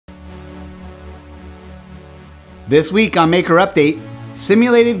This week on Maker Update,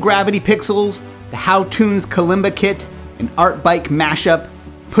 simulated gravity pixels, the HowToons Kalimba Kit, an art bike mashup,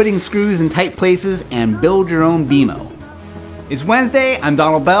 putting screws in tight places, and build your own BMO. It's Wednesday, I'm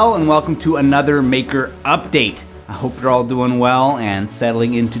Donald Bell, and welcome to another Maker Update. I hope you're all doing well and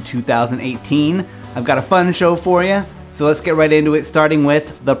settling into 2018. I've got a fun show for you, so let's get right into it, starting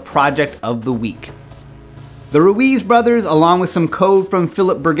with the project of the week. The Ruiz brothers, along with some code from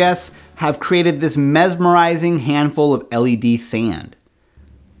Philip Burgess, have created this mesmerizing handful of LED sand.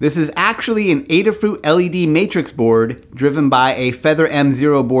 This is actually an Adafruit LED matrix board driven by a Feather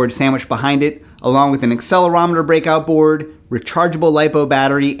M0 board sandwiched behind it, along with an accelerometer breakout board, rechargeable LiPo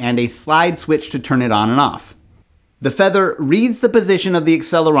battery, and a slide switch to turn it on and off. The Feather reads the position of the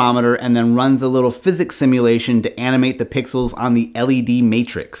accelerometer and then runs a little physics simulation to animate the pixels on the LED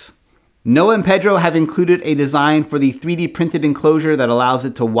matrix. Noah and Pedro have included a design for the 3D printed enclosure that allows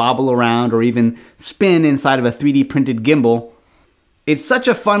it to wobble around or even spin inside of a 3D printed gimbal. It's such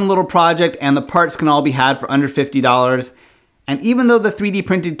a fun little project, and the parts can all be had for under $50. And even though the 3D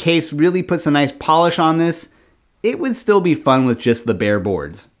printed case really puts a nice polish on this, it would still be fun with just the bare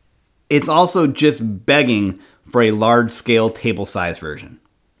boards. It's also just begging for a large-scale table-size version.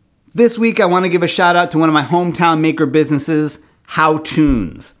 This week, I want to give a shout out to one of my hometown maker businesses,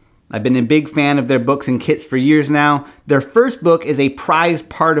 HowToons. I've been a big fan of their books and kits for years now. Their first book is a prized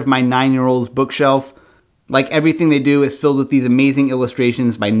part of my 9-year-old's bookshelf. Like everything they do, it's filled with these amazing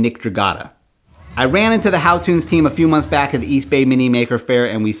illustrations by Nick Dragotta. I ran into the HowToons team a few months back at the East Bay Mini Maker Fair,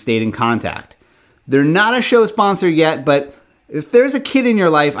 and we stayed in contact. They're not a show sponsor yet, but if there's a kid in your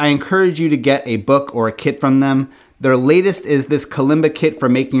life, I encourage you to get a book or a kit from them. Their latest is this Kalimba Kit for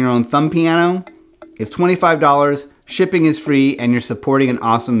making your own thumb piano. It's $25, shipping is free, and you're supporting an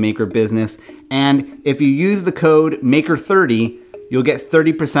awesome maker business. And if you use the code MAKER30, you'll get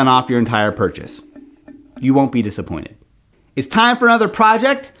 30% off your entire purchase. You won't be disappointed. It's time for another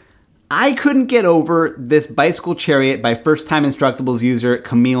project. I couldn't get over this bicycle Chariot by first-time Instructables user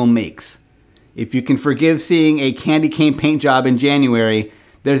CamilleMakes. If you can forgive seeing a candy cane paint job in January,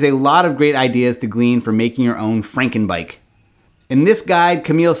 there's a lot of great ideas to glean for making your own Frankenbike. In this guide,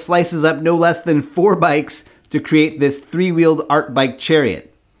 Camille slices up no less than 4 bikes to create this 3-wheeled art bike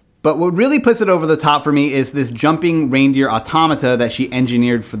Chariot. But what really puts it over the top for me is this jumping reindeer automata that she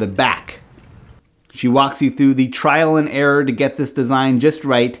engineered for the back. She walks you through the trial and error to get this design just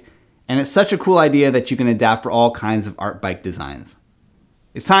right, and it's such a cool idea that you can adapt for all kinds of art bike designs.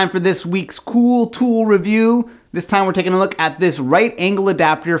 It's time for this week's cool tool review. This time we're taking a look at this right angle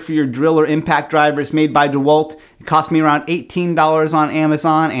adapter for your drill or impact driver. It's made by DeWalt. It cost me around $18 on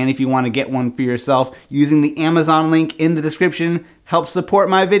Amazon, and if you want to get one for yourself, using the Amazon link in the description helps support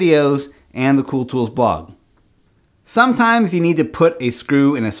my videos and the Cool Tools blog. Sometimes you need to put a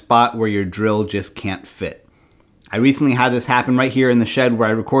screw in a spot where your drill just can't fit. I recently had this happen right here in the shed where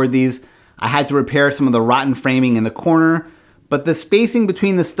I record these. I had to repair some of the rotten framing in the corner, but the spacing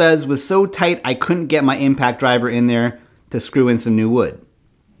between the studs was so tight I couldn't get my impact driver in there to screw in some new wood.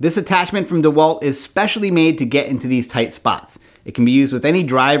 This attachment from DeWalt is specially made to get into these tight spots. It can be used with any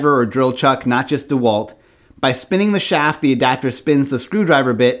driver or drill chuck, not just DeWalt. By spinning the shaft, the adapter spins the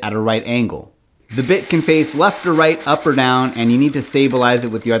screwdriver bit at a right angle. The bit can face left or right, up or down, and you need to stabilize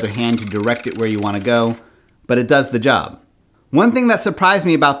it with your other hand to direct it where you want to go, but it does the job. One thing that surprised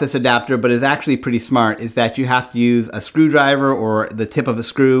me about this adapter, but is actually pretty smart, is that you have to use a screwdriver or the tip of a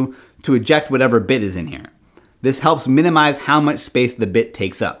screw to eject whatever bit is in here. This helps minimize how much space the bit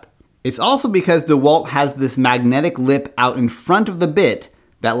takes up. It's also because DeWalt has this magnetic lip out in front of the bit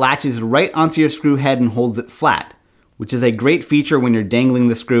that latches right onto your screw head and holds it flat, which is a great feature when you're dangling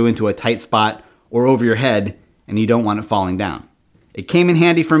the screw into a tight spot or over your head and you don't want it falling down. It came in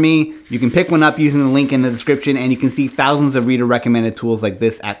handy for me. You can pick one up using the link in the description, and you can see thousands of reader-recommended tools like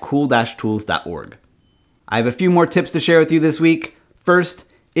this at cool-tools.org. I have a few more tips to share with you this week. First,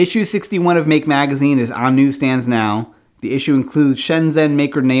 issue 61 of Make Magazine is on newsstands now. The issue includes Shenzhen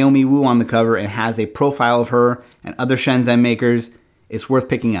maker Naomi Wu on the cover and has a profile of her and other Shenzhen makers. It's worth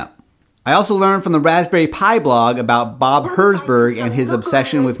picking up. I also learned from the Raspberry Pi blog about Bob Herzberg and his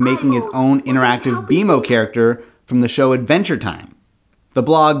obsession with making his own interactive BMO character from the show Adventure Time. The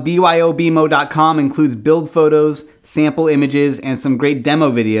blog byobmo.com includes build photos, sample images, and some great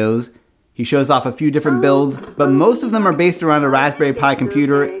demo videos. He shows off a few different builds, but most of them are based around a Raspberry Pi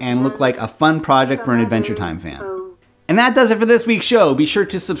computer and look like a fun project for an Adventure Time fan. And that does it for this week's show. Be sure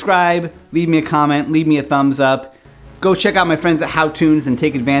to subscribe, leave me a comment, leave me a thumbs up. Go check out my friends at HowToons and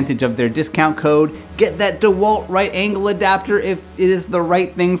take advantage of their discount code. Get that DeWalt right angle adapter if it is the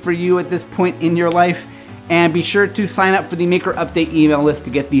right thing for you at this point in your life. And be sure to sign up for the Maker Update email list to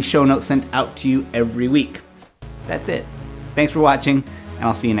get these show notes sent out to you every week. That's it. Thanks for watching, and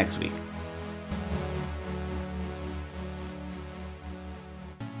I'll see you next week.